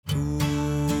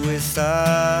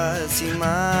estás sin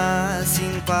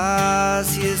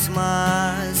paz y es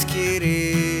más,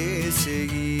 quieres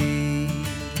seguir.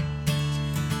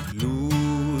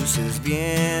 Luces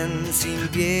bien, sin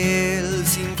piel,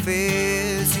 sin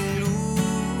fe, sin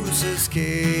luces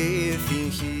que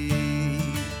fingir.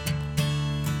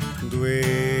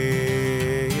 Dueles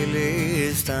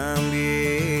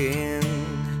también,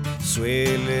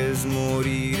 sueles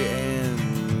morir en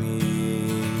mí.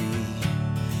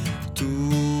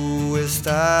 Tú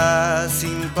estás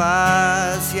sin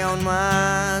paz y aún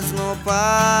más no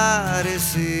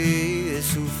pareces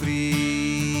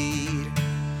sufrir.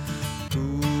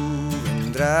 Tú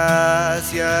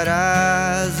vendrás y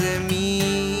harás de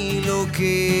mí lo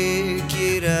que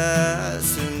quieras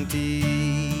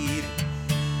sentir.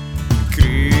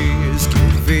 Crees que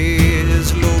ves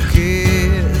lo que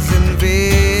es en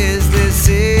vez de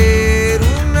ser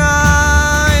una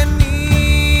en mí.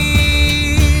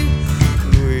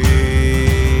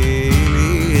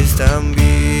 Dueles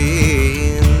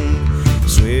también,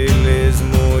 sueles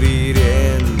morir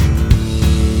en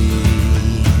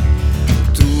mí.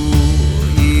 Tú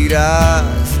irás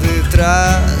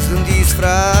detrás de un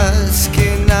disfraz que